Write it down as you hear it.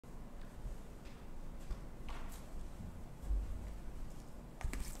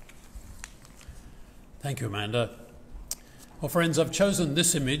Thank you, Amanda. Well, friends, I've chosen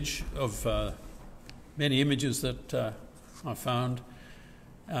this image of many images that I found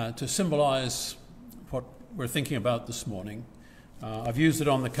to symbolize what we're thinking about this morning. I've used it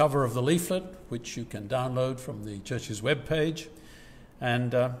on the cover of the leaflet, which you can download from the church's webpage,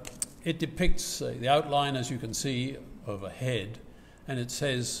 and it depicts the outline, as you can see, of a head, and it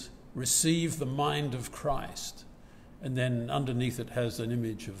says, "Receive the mind of Christ," and then underneath it has an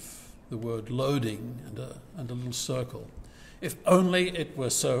image of the word loading and a little circle. If only it were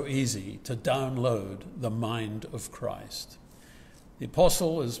so easy to download the mind of Christ. The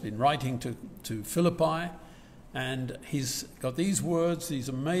apostle has been writing to Philippi, and he's got these words, these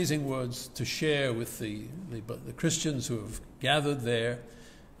amazing words to share with the Christians who have gathered there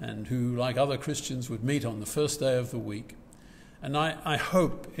and who, like other Christians, would meet on the first day of the week. And I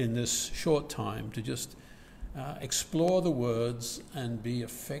hope in this short time to just explore the words and be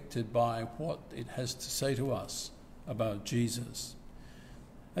affected by what it has to say to us about Jesus.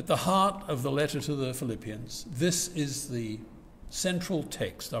 At the heart of the letter to the Philippians, this is the central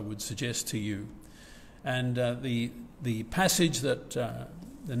text, I would suggest to you. And the passage that,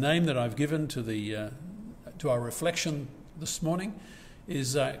 the name that I've given to our reflection this morning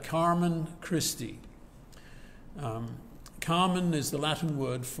is Carmen Christi. Carmen is the Latin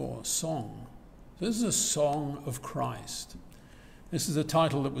word for song. This is a song of Christ. This is a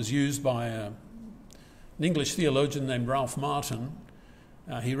title that was used by an English theologian named Ralph Martin.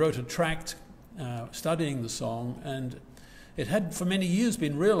 He wrote a tract studying the song, and it had for many years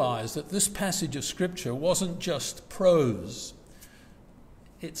been realized that this passage of Scripture wasn't just prose.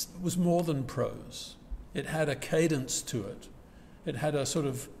 It was more than prose. It had a cadence to it. It had a sort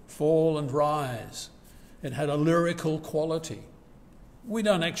of fall and rise. It had a lyrical quality. We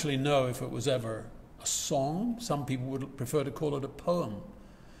don't actually know if it was ever a song. Some people would prefer to call it a poem.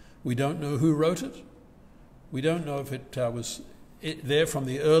 We don't know who wrote it. We don't know if it was there from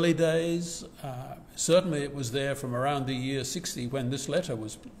the early days. Certainly it was there from around the year 60 when this letter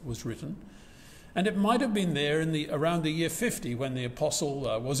was written. And it might have been there around the year 50 when the apostle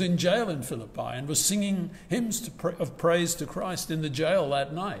was in jail in Philippi and was singing hymns of praise to Christ in the jail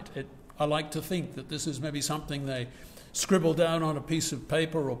that night. I like to think that this is maybe something they scribbled down on a piece of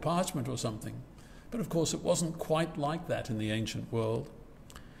paper or parchment or something. But of course it wasn't quite like that in the ancient world.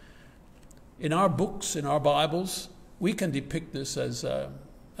 In our books, in our Bibles, we can depict this as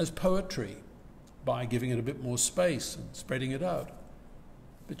poetry by giving it a bit more space and spreading it out.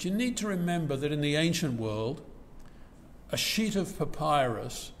 But you need to remember that in the ancient world, a sheet of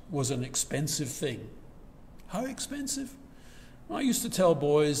papyrus was an expensive thing. How expensive? I used to tell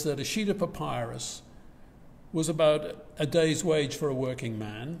boys that a sheet of papyrus was about a day's wage for a working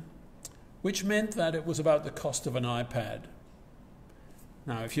man, which meant that it was about the cost of an iPad.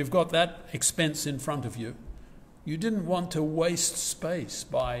 Now, if you've got that expense in front of you, you didn't want to waste space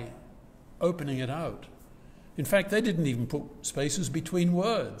by opening it out. In fact, they didn't even put spaces between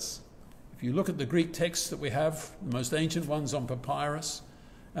words. If you look at the Greek texts that we have, the most ancient ones on papyrus,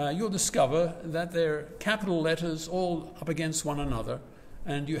 you'll discover that they're capital letters all up against one another,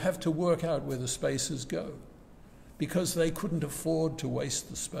 and you have to work out where the spaces go, because they couldn't afford to waste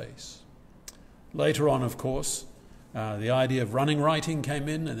the space. Later on, of course, the idea of running writing came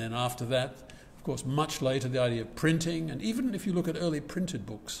in, and then after that, of course, much later, the idea of printing. And even if you look at early printed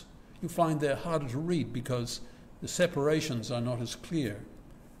books, you'll find they're harder to read because the separations are not as clear.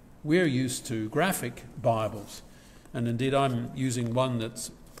 We're used to graphic Bibles, and indeed I'm using one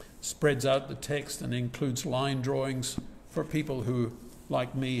that spreads out the text and includes line drawings for people who,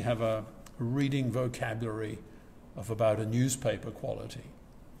 like me, have a reading vocabulary of about a newspaper quality.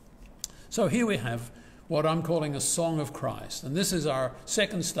 So here we have what I'm calling a song of Christ. And this is our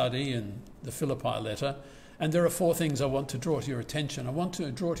second study in the Philippi letter. And there are four things I want to draw to your attention. I want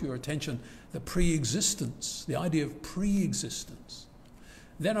to draw to your attention the pre-existence, the idea of pre-existence.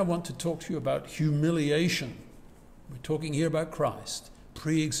 Then I want to talk to you about humiliation. We're talking here about Christ,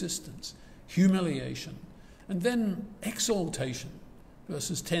 pre-existence, humiliation, and then exaltation,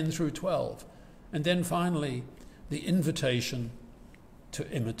 verses 10 through 12. And then finally, the invitation to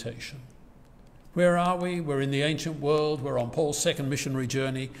imitation. Where are we? We're in the ancient world. We're on Paul's second missionary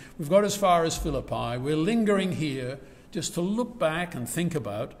journey. We've got as far as Philippi. We're lingering here just to look back and think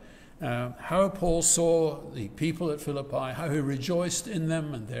about how Paul saw the people at Philippi, how he rejoiced in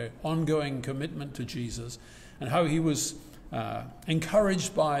them and their ongoing commitment to Jesus, and how he was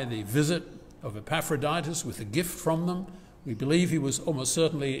encouraged by the visit of Epaphroditus with a gift from them. We believe he was almost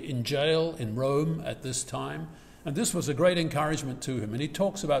certainly in jail in Rome at this time. And this was a great encouragement to him. And he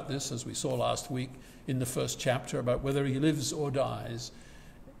talks about this, as we saw last week in the first chapter, about whether he lives or dies.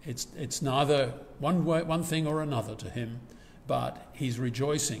 It's neither one thing or another to him, but he's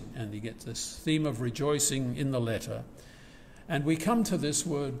rejoicing, and he gets this theme of rejoicing in the letter. And we come to this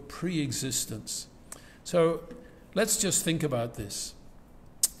word pre-existence. So let's just think about this.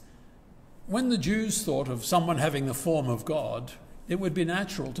 When the Jews thought of someone having the form of God, it would be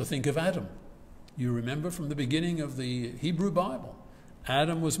natural to think of Adam. You remember from the beginning of the Hebrew Bible,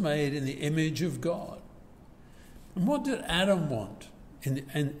 Adam was made in the image of God. And what did Adam want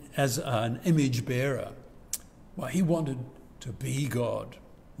as an image bearer? Well, he wanted to be God.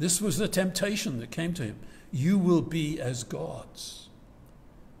 This was the temptation that came to him. You will be as gods.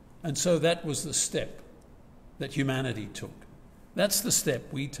 And so that was the step that humanity took. That's the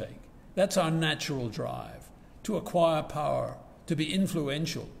step we take. That's our natural drive, to acquire power, to be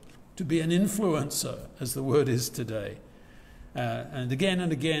influential, to be an influencer, as the word is today. And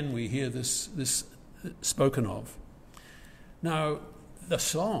again we hear this spoken of. Now, the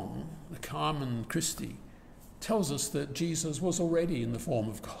song, the Carmen Christi, tells us that Jesus was already in the form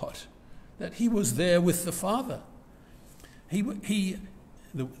of God, that he was there with the Father. The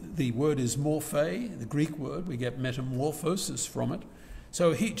word is morphe, the Greek word, we get metamorphosis from it.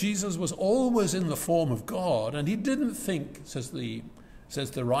 So Jesus was always in the form of God, and he didn't think, says the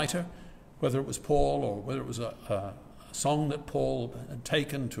writer, whether it was Paul or whether it was a song that Paul had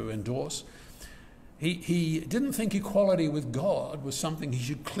taken to endorse, he didn't think equality with God was something he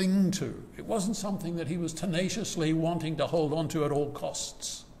should cling to. It wasn't something that he was tenaciously wanting to hold on to at all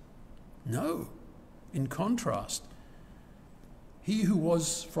costs. No. In contrast, he who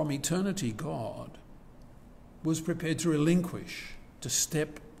was from eternity God was prepared to relinquish, to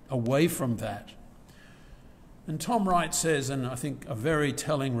step away from that. And Tom Wright says, and I think a very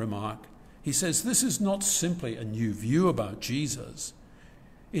telling remark, he says, this is not simply a new view about Jesus.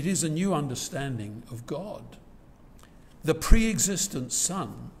 It is a new understanding of God. The pre-existent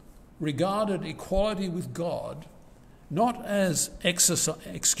Son regarded equality with God not as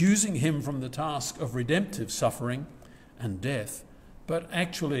excusing him from the task of redemptive suffering and death, but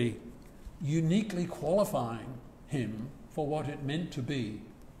actually uniquely qualifying him for what it meant to be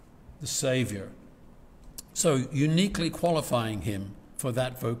the Saviour. So uniquely qualifying him for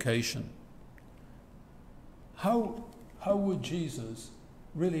that vocation. How would Jesus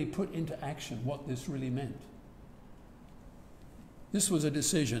really put into action what this really meant? This was a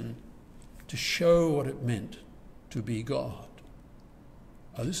decision to show what it meant to be God.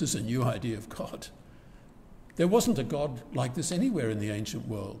 Oh, this is a new idea of God. There wasn't a God like this anywhere in the ancient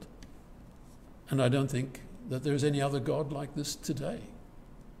world. And I don't think that there's any other God like this today.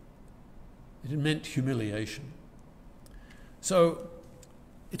 It meant humiliation. So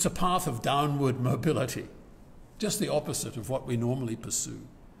it's a path of downward mobility, just the opposite of what we normally pursue.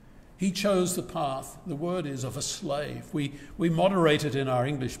 He chose the path, the word is, of a slave. We moderate it in our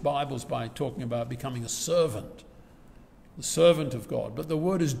English Bibles by talking about becoming a servant, the servant of God. But the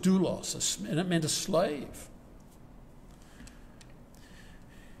word is doulos, and it meant a slave.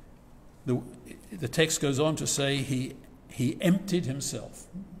 The text goes on to say he emptied himself.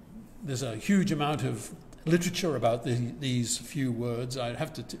 There's a huge amount of literature about these few words. I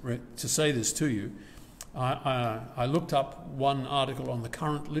have to say this to you. I looked up one article on the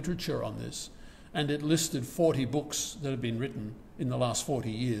current literature on this, and it listed 40 books that have been written in the last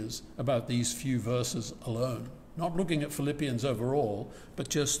 40 years about these few verses alone. Not looking at Philippians overall, but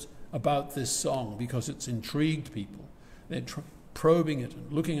just about this song, because it's intrigued people. They're probing it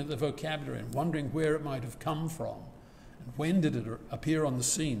and looking at the vocabulary and wondering where it might have come from and when did it appear on the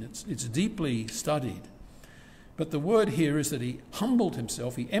scene. It's deeply studied. But the word here is that he humbled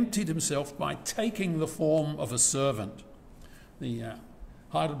himself, he emptied himself by taking the form of a servant. The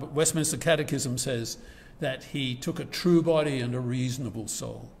Westminster Catechism says that he took a true body and a reasonable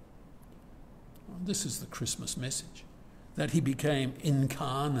soul. This is the Christmas message, that he became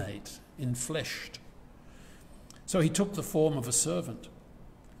incarnate, enfleshed. So he took the form of a servant.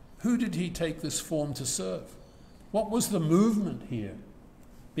 Who did he take this form to serve? What was the movement here?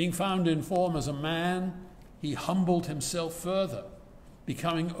 Being found in form as a man, he humbled himself further,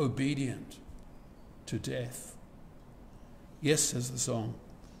 becoming obedient to death. Yes, says the song,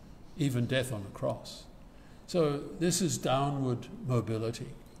 even death on a cross. So this is downward mobility.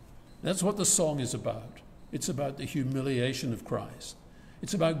 That's what the song is about. It's about the humiliation of Christ.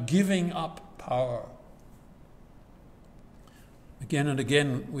 It's about giving up power. Again and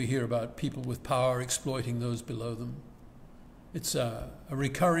again we hear about people with power exploiting those below them. It's a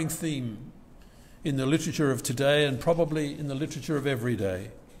recurring theme in the literature of today and probably in the literature of every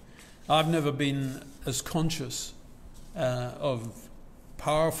day. I've never been as conscious of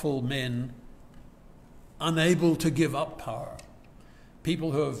powerful men unable to give up power.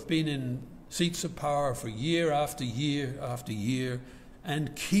 people who have been in seats of power for year after year after year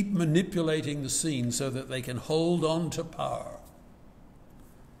and keep manipulating the scene so that they can hold on to power.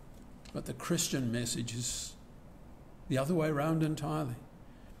 But the Christian message is the other way around entirely.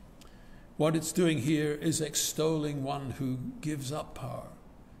 What it's doing here is extolling one who gives up power,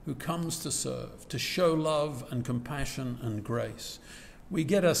 who comes to serve, to show love and compassion and grace. We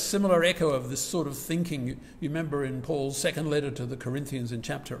get a similar echo of this sort of thinking. You remember in Paul's second letter to the Corinthians in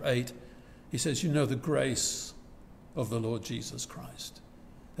chapter 8, he says, you know the grace of the Lord Jesus Christ,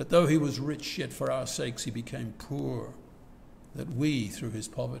 that though he was rich, yet for our sakes he became poor, that we through his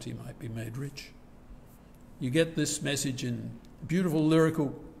poverty might be made rich. You get this message in beautiful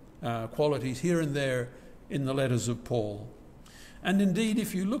lyrical qualities here and there in the letters of Paul. And indeed,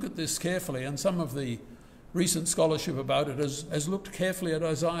 if you look at this carefully, and some of the recent scholarship about it has looked carefully at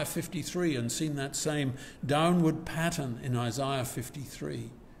Isaiah 53 and seen that same downward pattern in Isaiah 53,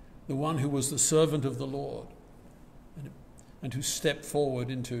 the one who was the servant of the Lord and who stepped forward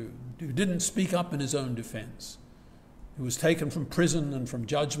who didn't speak up in his own defense, who was taken from prison and from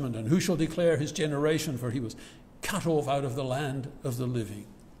judgment, and who shall declare his generation, for he was cut off out of the land of the living.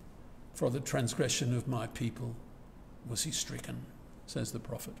 For the transgression of my people was he stricken, says the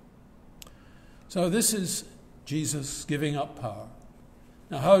prophet. So this is Jesus giving up power.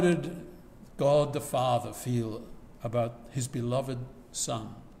 Now, how did God the Father feel about his beloved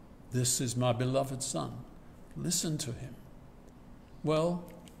Son? This is my beloved Son. Listen to him. Well,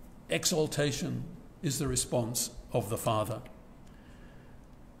 exaltation is the response of the Father.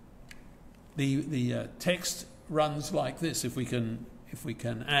 The text runs like this, if we can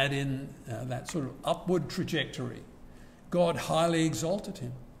add in that sort of upward trajectory. God highly exalted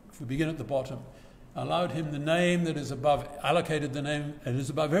him. If we begin at the bottom, allowed him the name that is above, allocated the name that is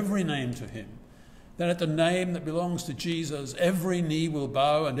above every name to him. Then at the name that belongs to Jesus, every knee will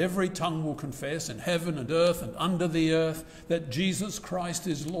bow and every tongue will confess in heaven and earth and under the earth that Jesus Christ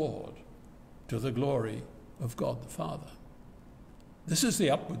is Lord, to the glory of God the Father. This is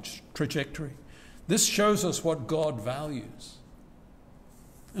the upward trajectory. This shows us what God values.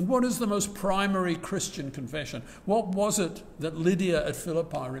 And what is the most primary Christian confession? What was it that Lydia at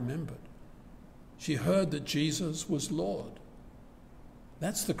Philippi remembered? She heard that Jesus was Lord.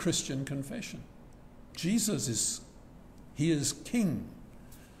 That's the Christian confession. He is King.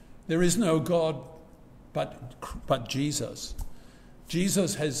 There is no God but Jesus.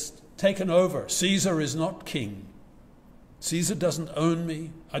 Jesus has taken over. Caesar is not king. Caesar doesn't own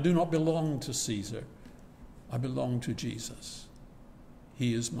me. I do not belong to Caesar. I belong to Jesus.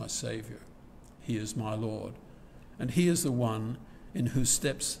 He is my Saviour. He is my Lord. And he is the one in whose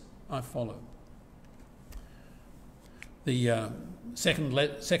steps I follow. The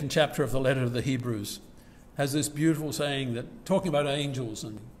second chapter of the letter to the Hebrews has this beautiful saying that, talking about angels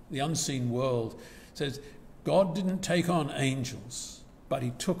and the unseen world, says, God didn't take on angels, but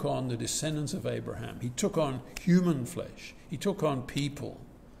he took on the descendants of Abraham. He took on human flesh. He took on people.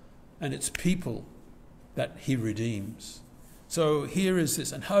 And it's people that he redeems. So here is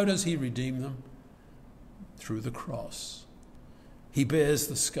this. And how does he redeem them? Through the cross. He bears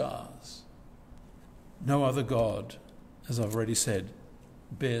the scars. No other God, as I've already said,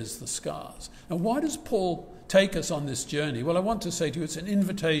 bears the scars. And why does Paul take us on this journey? Well, I want to say to you, it's an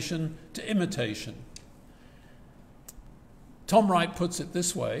invitation to imitation. Tom Wright puts it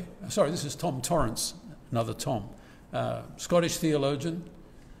this way. Sorry, this is Tom Torrance, another Tom, Scottish theologian.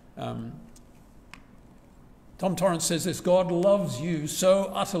 Tom Torrance says this: God loves you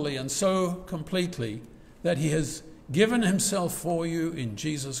so utterly and so completely that he has given himself for you in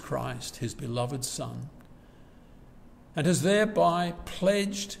Jesus Christ, his beloved Son, and has thereby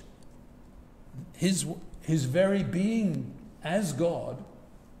pledged his very being as God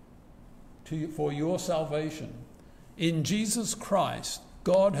for your salvation. In Jesus Christ,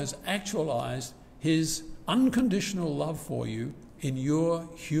 God has actualized his unconditional love for you in your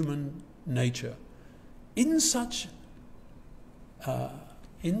human nature in such a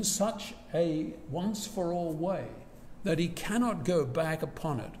once-for-all way that he cannot go back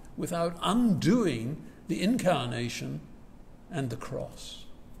upon it without undoing the incarnation and the cross,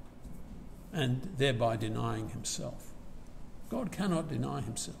 and thereby denying himself. God cannot deny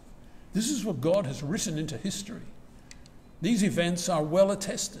himself. This is what God has written into history. These events are well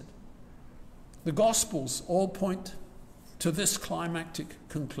attested. The Gospels all point to this climactic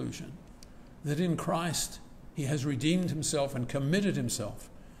conclusion, that in Christ he has redeemed himself and committed himself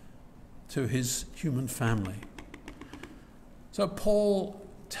to his human family. So Paul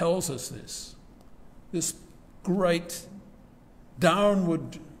tells us this great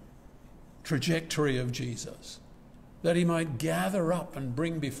downward trajectory of Jesus. that he might gather up and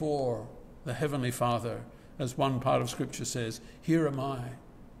bring before the Heavenly Father, as one part of Scripture says, here am I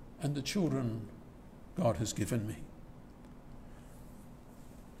and the children God has given me.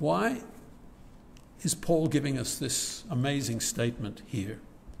 Why is Paul giving us this amazing statement here?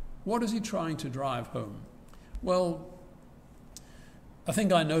 What is he trying to drive home? Well, I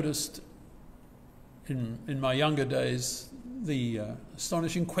think I noticed in my younger days the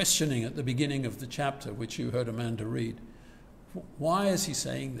astonishing questioning at the beginning of the chapter, which you heard Amanda read. Why is he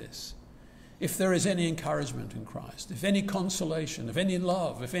saying this? If there is any encouragement in Christ, if any consolation, if any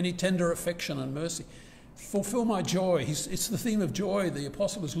love, if any tender affection and mercy, fulfill my joy. It's the theme of joy. The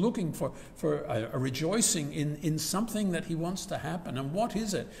apostle is looking for a rejoicing in something that he wants to happen. And what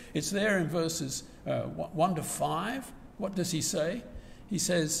is it? It's there in verses 1 to 5. What does he say? He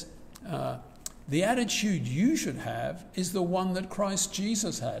says, the attitude you should have is the one that Christ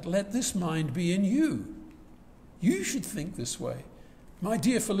Jesus had. Let this mind be in you. You should think this way. My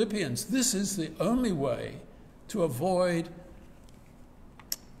dear Philippians, this is the only way to avoid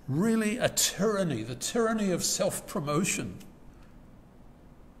really a tyranny, the tyranny of self-promotion.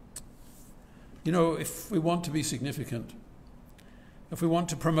 You know, if we want to be significant, if we want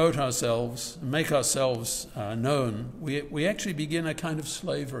to promote ourselves and make ourselves known, we actually begin a kind of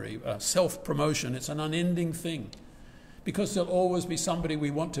slavery, self-promotion. It's an unending thing, because there'll always be somebody we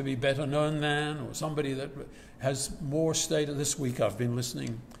want to be better known than, or somebody that has more status. This week I've been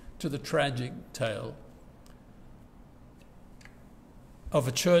listening to the tragic tale of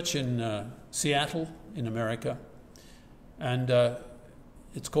a church in Seattle, in America, and the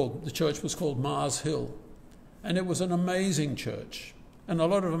church was called Mars Hill, and it was an amazing church, and a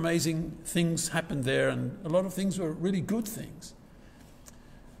lot of amazing things happened there, and a lot of things were really good things.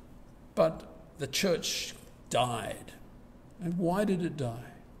 But the church died. And why did it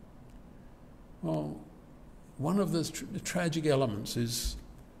die? Well, one of the tragic elements is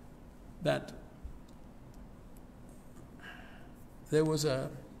that there was the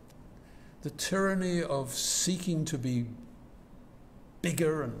tyranny of seeking to be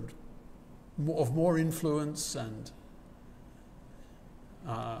bigger and of more influence, and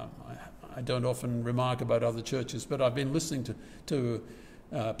I don't often remark about other churches, but I've been listening to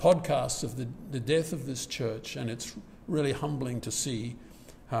podcasts of the death of this church, and it's really humbling to see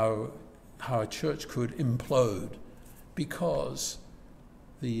how a church could implode because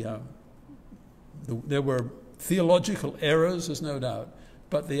there were theological errors, there's no doubt,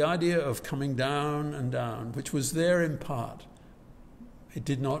 but the idea of coming down and down, which was there in part, it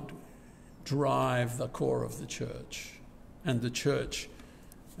did not drive the core of the church. And the church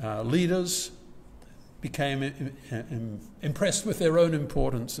leaders became impressed with their own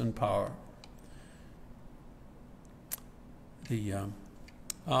importance and power.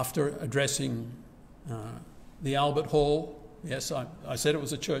 After addressing the Albert Hall, yes, I said it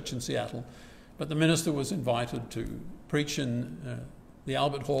was a church in Seattle, but the minister was invited to preach in the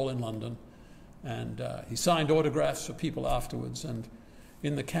Albert Hall in London, and he signed autographs for people afterwards. And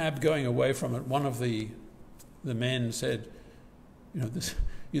in the cab going away from it, one of the men said, you know,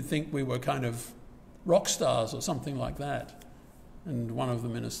 you'd think we were kind of rock stars or something like that. And one of the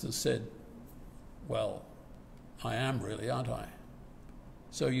ministers said, well, I am really, aren't I?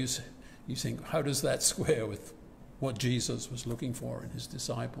 So you think, how does that square with what Jesus was looking for in his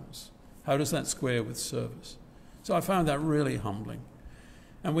disciples? How does that square with service? So I found that really humbling.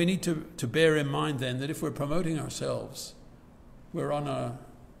 And we need to bear in mind then that if we're promoting ourselves, we're on a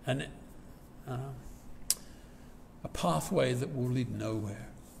pathway that will lead nowhere.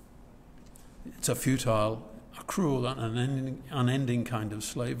 It's a futile, a cruel, unending kind of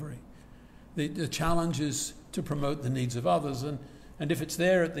slavery. The challenge is to promote the needs of others, and if it's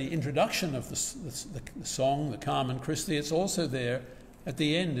there at the introduction of the song, the Carmen Christi, it's also there at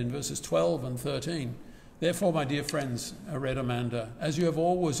the end in verses 12 and 13. Therefore, my dear friends, read Amanda, as you have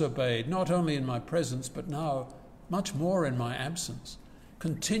always obeyed, not only in my presence, but now much more in my absence,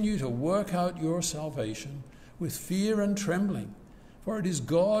 continue to work out your salvation with fear and trembling, for it is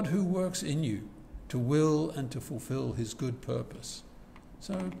God who works in you to will and to fulfill his good purpose.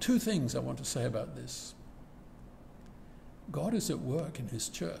 So 2 things I want to say about this. God is at work in his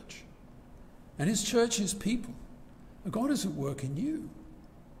church, and his church is people. God is at work in you,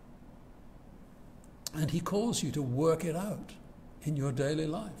 and he calls you to work it out in your daily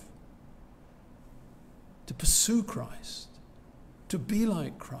life, to pursue Christ, to be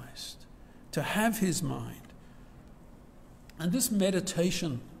like Christ, to have his mind. And this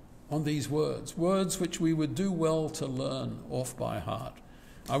meditation on these words which we would do well to learn off by heart.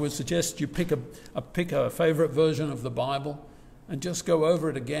 I would suggest you pick a favourite version of the Bible and just go over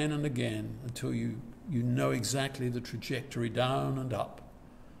it again and again until you know exactly the trajectory down and up,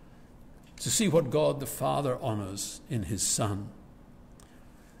 to see what God the Father honours in his Son.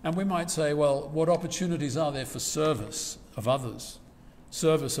 And we might say, well, what opportunities are there for service of others,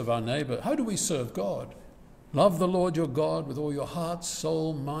 service of our neighbour? How do we serve God? Love the Lord your God with all your heart,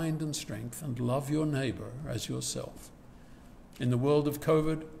 soul, mind and strength, and love your neighbour as yourself. In the world of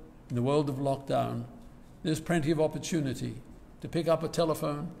COVID, in the world of lockdown, there's plenty of opportunity to pick up a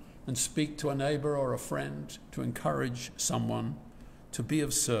telephone and speak to a neighbour or a friend, to encourage someone, to be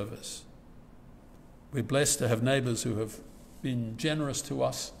of service. We're blessed to have neighbours who have been generous to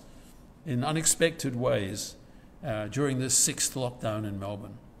us in unexpected ways during this 6th lockdown in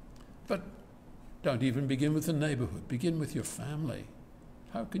Melbourne. But don't even begin with the neighbourhood. Begin with your family.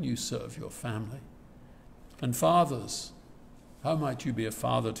 How can you serve your family? And fathers, how might you be a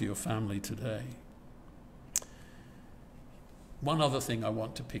father to your family today? One other thing I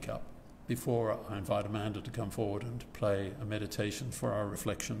want to pick up before I invite Amanda to come forward and to play a meditation for our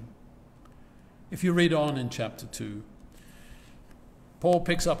reflection. If you read on in chapter 2, Paul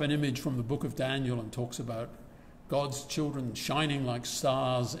picks up an image from the book of Daniel and talks about God's children shining like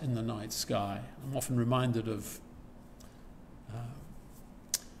stars in the night sky. I'm often reminded of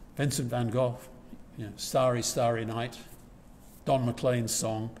Vincent van Gogh, Starry, Starry Night, Don McLean's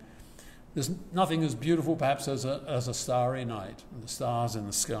song. There's nothing as beautiful perhaps as a starry night and the stars in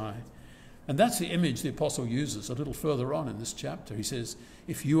the sky. And that's the image the apostle uses a little further on in this chapter. He says,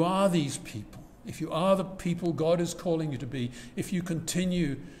 if you are these people, if you are the people God is calling you to be, if you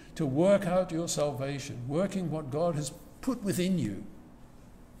continue to work out your salvation, working what God has put within you,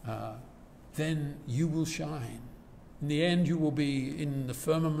 then you will shine. In the end, you will be in the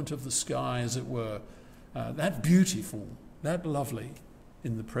firmament of the sky, as it were, that beautiful, that lovely,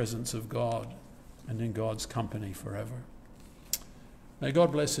 in the presence of God and in God's company forever. May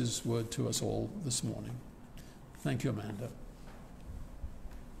God bless his word to us all this morning. Thank you, Amanda.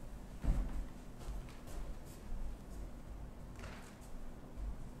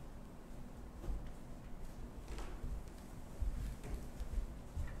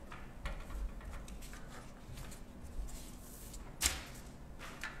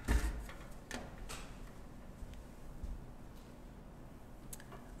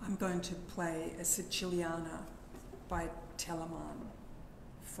 I'm going to play a Siciliana by Telemann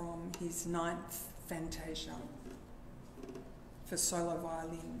from his 9th Fantasia for solo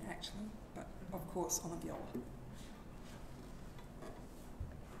violin, actually, but of course on a viola.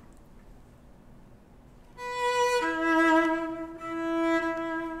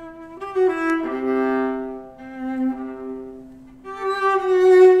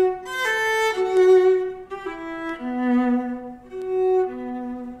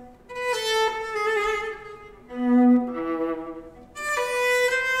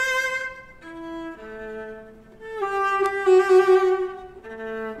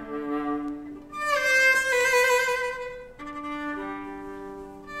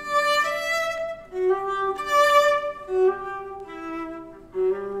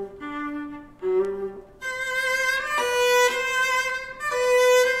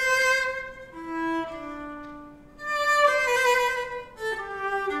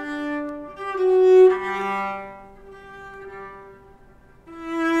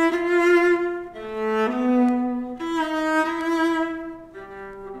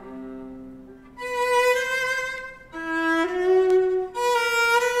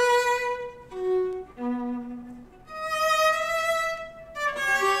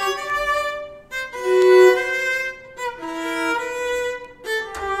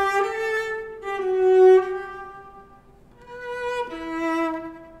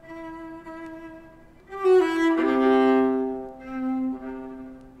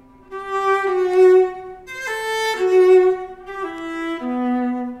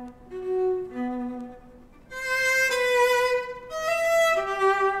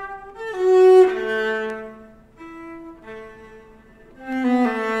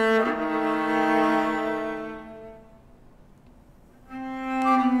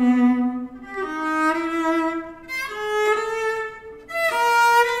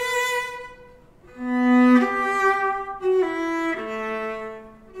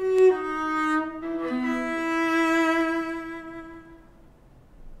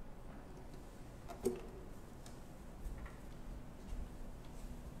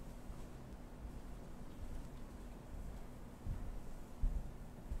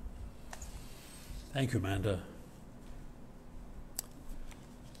 Thank you, Amanda.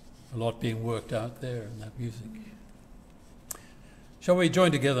 A lot being worked out there in that music. Shall we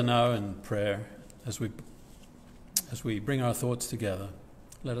join together now in prayer as we as we bring our thoughts together,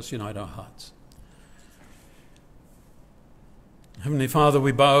 let us unite our hearts. Heavenly Father,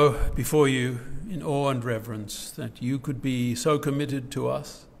 we bow before you in awe and reverence that you could be so committed to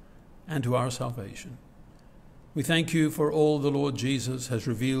us and to our salvation. We thank you for all the Lord Jesus has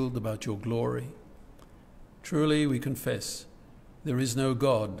revealed about your glory. Truly, we confess there is no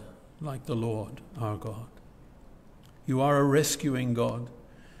God like the Lord our God. You are a rescuing God,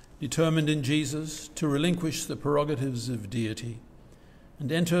 determined in Jesus to relinquish the prerogatives of deity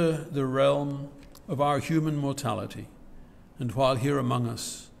and enter the realm of our human mortality, and while here among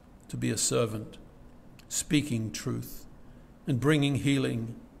us, to be a servant, speaking truth and bringing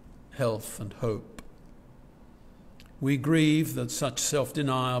healing, health and hope. We grieve that such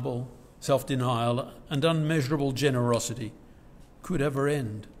self-denial and unmeasurable generosity could ever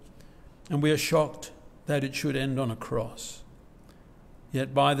end, and we are shocked that it should end on a cross.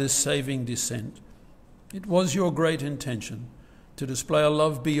 Yet by this saving descent, it was your great intention to display a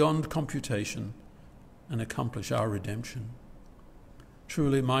love beyond computation and accomplish our redemption.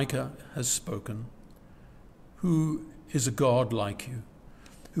 Truly, Micah has spoken. Who is a God like you,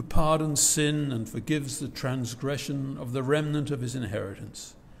 who pardons sin and forgives the transgression of the remnant of his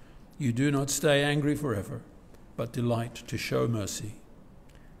inheritance? You do not stay angry forever, but delight to show mercy.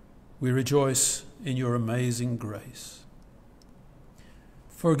 We rejoice in your amazing grace.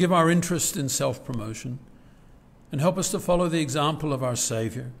 Forgive our interest in self-promotion and help us to follow the example of our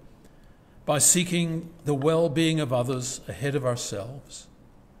Saviour by seeking the well-being of others ahead of ourselves.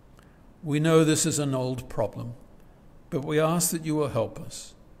 We know this is an old problem, but we ask that you will help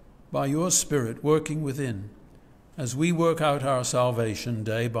us by your Spirit working within as we work out our salvation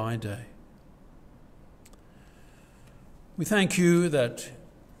day by day. We thank you that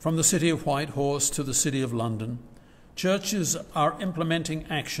from the city of Whitehorse to the city of London, churches are implementing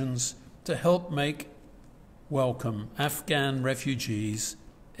actions to help make welcome Afghan refugees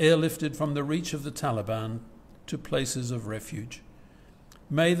airlifted from the reach of the Taliban to places of refuge.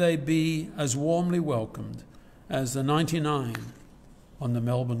 May they be as warmly welcomed as the 99 on the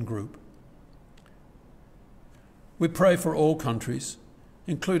Melbourne group. We pray for all countries,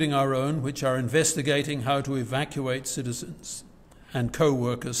 including our own, which are investigating how to evacuate citizens and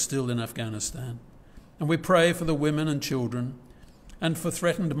co-workers still in Afghanistan. And we pray for the women and children and for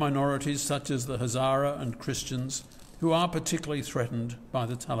threatened minorities such as the Hazara and Christians who are particularly threatened by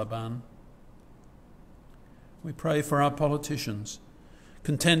the Taliban. We pray for our politicians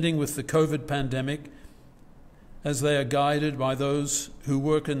contending with the COVID pandemic as they are guided by those who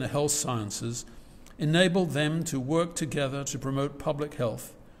work in the health sciences. Enable them to work together to promote public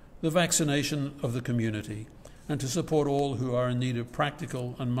health, the vaccination of the community, and to support all who are in need of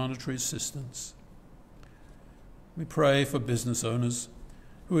practical and monetary assistance. We pray for business owners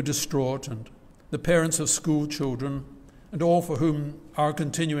who are distraught and the parents of school children and all for whom our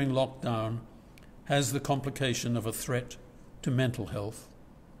continuing lockdown has the complication of a threat to mental health.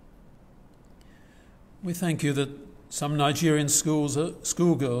 We thank you that some Nigerian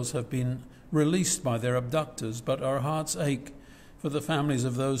schoolgirls have been released by their abductors, but our hearts ache for the families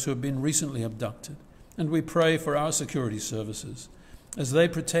of those who have been recently abducted. And we pray for our security services as they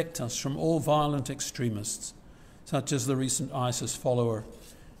protect us from all violent extremists, such as the recent ISIS follower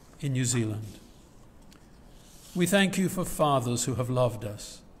in New Zealand. We thank you for fathers who have loved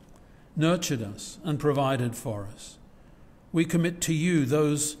us, nurtured us, and provided for us. We commit to you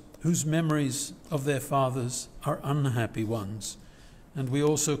those whose memories of their fathers are unhappy ones, and we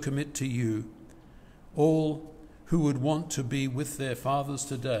also commit to you all who would want to be with their fathers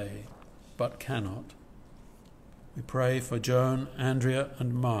today but cannot. We pray for Joan, Andrea,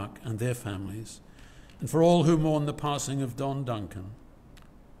 and Mark and their families, and for all who mourn the passing of Don Duncan.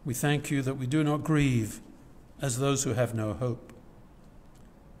 We thank you that we do not grieve as those who have no hope.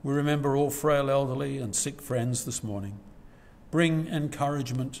 We remember all frail elderly and sick friends this morning. Bring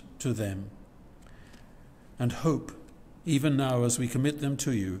encouragement to them and hope even now as we commit them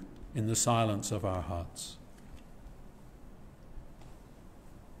to you in the silence of our hearts.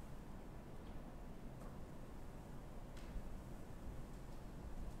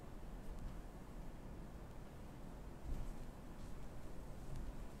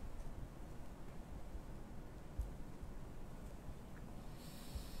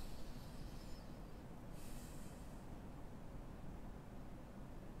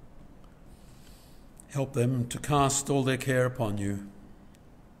 Help them to cast all their care upon you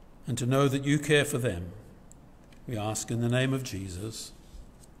and to know that you care for them. We ask in the name of Jesus,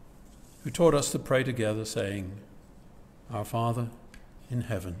 who taught us to pray together, saying, Our Father in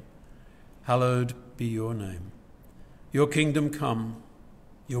heaven, hallowed be your name. Your kingdom come,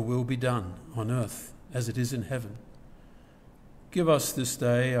 your will be done on earth as it is in heaven. Give us this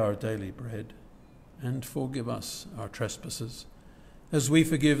day our daily bread, and forgive us our trespasses, as we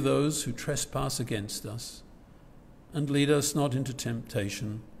forgive those who trespass against us. And lead us not into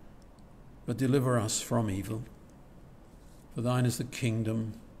temptation, but deliver us from evil. For thine is the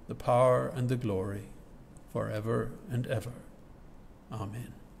kingdom, the power, and the glory, forever and ever.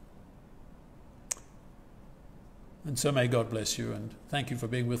 Amen. And so may God bless you, and thank you for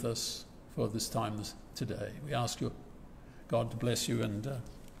being with us for this time today. We ask you, God, to bless you, and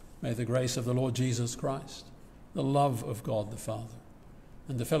may the grace of the Lord Jesus Christ, the love of God the Father,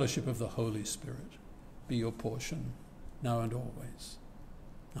 and the fellowship of the Holy Spirit be your portion now and always.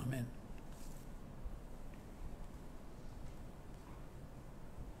 Amen.